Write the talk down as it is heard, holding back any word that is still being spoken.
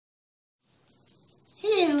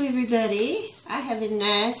everybody. I have a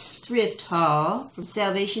nice thrift haul from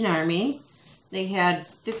Salvation Army. They had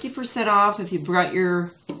 50% off if you brought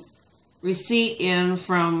your receipt in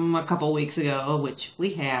from a couple weeks ago, which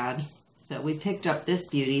we had. So we picked up this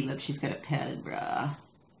beauty. Look, she's got a padded bra.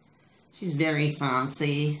 She's very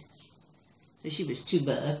fancy. So she was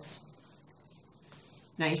 $2.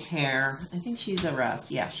 Nice hair. I think she's a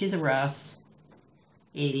Russ. Yeah, she's a Russ.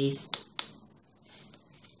 80s.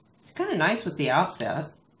 It's kind of nice with the outfit.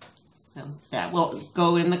 So that will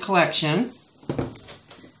go in the collection.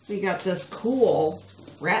 We got this cool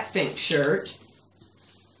rat fink shirt.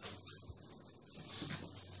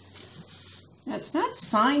 Now, it's not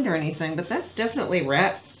signed or anything, but that's definitely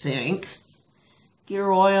rat fink.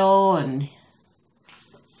 Gear oil, and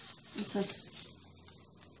it's a,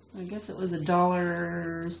 I guess it was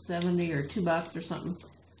 $1.70 or $2 or something.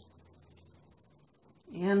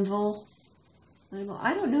 Anvil.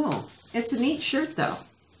 I don't know. It's a neat shirt though,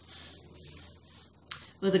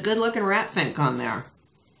 with a good looking rat fink on there.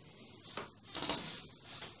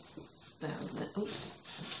 Oops,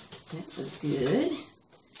 that was good.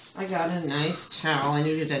 I got a nice towel. I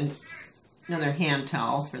needed another hand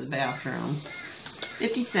towel for the bathroom.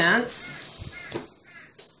 50 cents.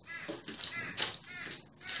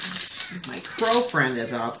 My crow friend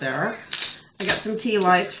is out there. I got some tea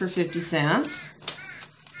lights for 50 cents.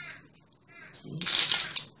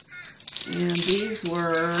 And these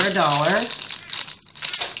were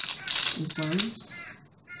 $1. These ones.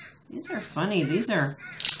 These are funny. These are,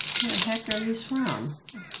 where the heck are these from?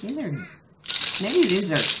 These are, maybe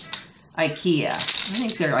these are IKEA. I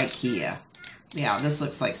think they're IKEA. Yeah, this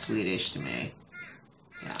looks like Swedish to me.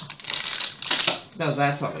 Yeah. Oh,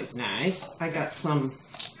 that's always nice. I got some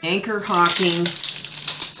Anchor Hawking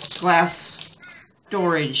glass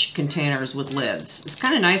storage containers with lids. It's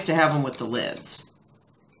kind of nice to have them with the lids.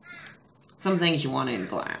 Some things you want in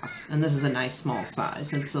glass. And this is a nice small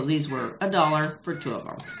size. And so these were $1 for 2 of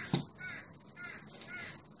them.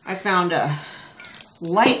 I found a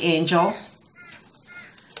light angel.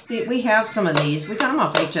 We have some of these. We got them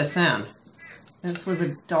off HSN. This was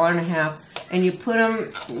 $1.50. And you put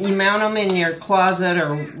them, you mount them in your closet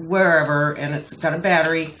or wherever, and it's got a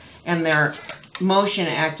battery, and they're motion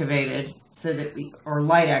activated, so that or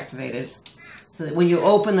light activated, so that when you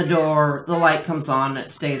open the door, the light comes on and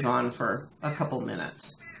it stays on for a couple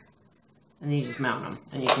minutes. And you just mount them,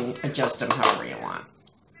 and you can adjust them however you want.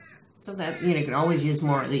 So that, you can always use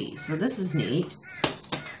more of these. So this is neat.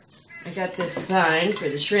 I got this sign for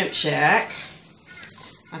the Shrimp Shack.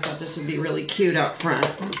 I thought this would be really cute out front.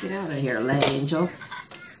 Get out of here, Light Angel.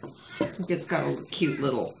 I think it's got a cute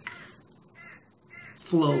little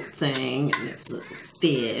float thing, and it's a little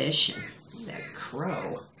fish, and that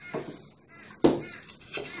crow.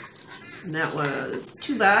 And that was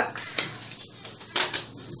 $2.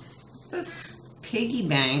 This piggy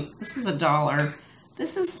bank, this was $1.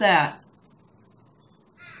 This is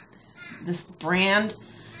this brand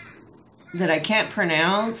that I can't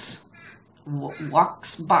pronounce.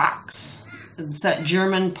 Wax Box. It's that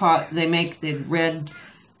German pot. They make the red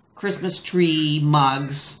Christmas tree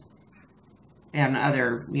mugs and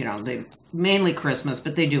other, they mainly Christmas,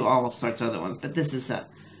 but they do all sorts of other ones. But this is a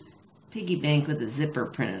piggy bank with a zipper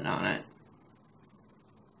printed on it.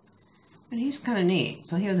 But he's kind of neat.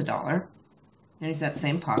 So here's $1. And he's that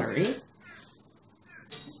same pottery.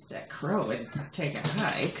 That crow would take a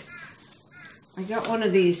hike. I got one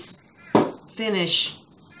of these Finnish,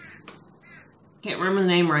 can't remember the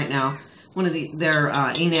name right now, one of their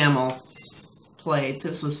enamel plates.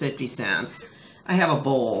 This was 50 cents. I have a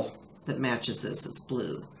bowl that matches this. It's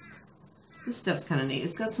blue. This stuff's kind of neat.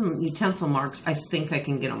 It's got some utensil marks. I think I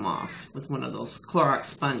can get them off with one of those Clorox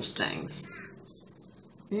sponge things.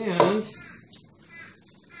 And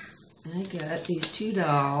I got these 2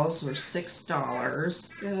 dolls, or $6.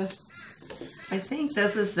 I think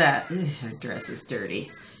this is that, her dress is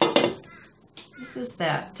dirty. This is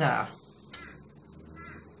that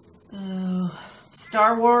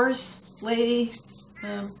Star Wars lady,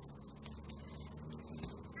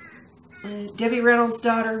 Debbie Reynolds'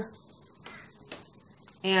 daughter.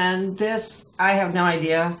 And this, I have no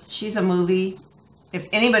idea. She's a movie. If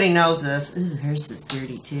anybody knows this, ooh, hers is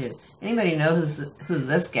dirty too. Anybody knows who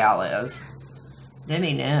this gal is, let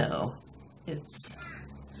me know. It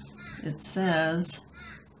says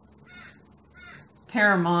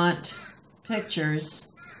Paramount Pictures,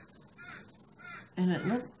 and it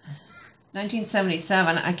looked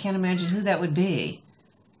 1977. I can't imagine who that would be.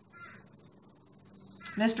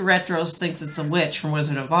 Mr. Retros thinks it's a witch from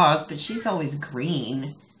Wizard of Oz, but she's always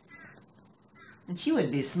green, and she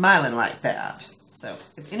would be smiling like that. So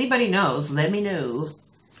if anybody knows, let me know.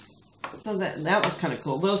 So that was kind of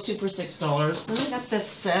cool. Those two for $6. Then I got this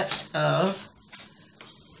set of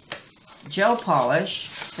gel polish.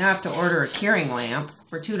 Now I have to order a curing lamp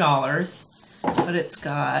for $2. But it's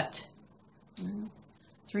got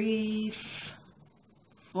 3,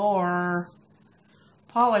 4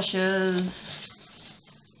 polishes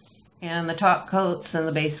and the top coats and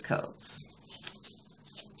the base coats.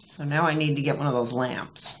 So now I need to get one of those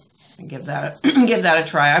lamps and give that a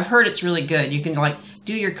try. I've heard it's really good. You can like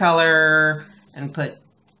do your color and put,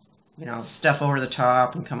 you know, stuff over the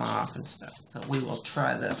top and come off and stuff. So we will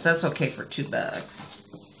try this. That's okay for $2.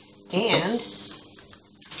 And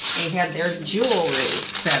they had their jewelry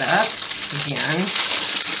set up again.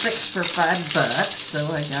 6 for $5. So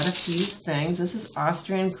I got a few things. This is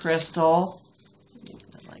Austrian crystal.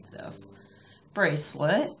 Like this.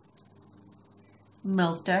 Bracelet.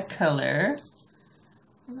 Multicolor.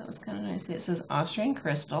 Oh, that was kind of nice. It says Austrian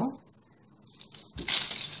crystal.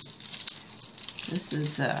 This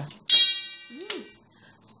is a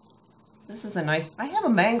nice. I have a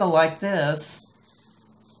bangle like this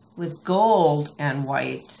with gold and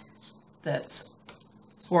white. That's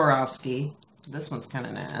Swarovski. This one's kind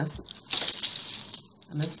of nice.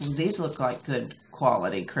 And these look like good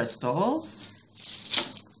quality crystals.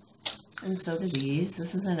 And so do these.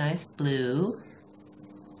 This is a nice blue.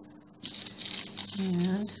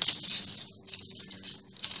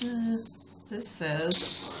 And this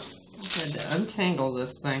says, I had to untangle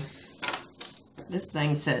this thing. This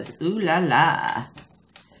thing says, ooh la la.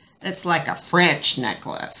 It's like a French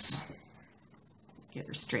necklace. Get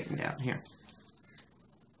her straightened out here.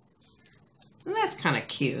 So that's kind of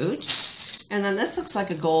cute. And then this looks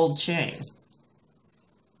like a gold chain.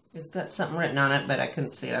 It's got something written on it, but I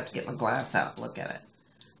couldn't see it. I have to get my glass out and look at it.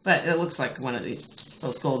 But it looks like one of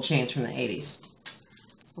those gold chains from the 80s.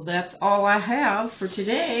 Well, that's all I have for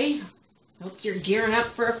today. Hope you're gearing up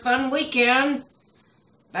for a fun weekend.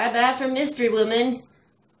 Bye-bye from Mystery Woman.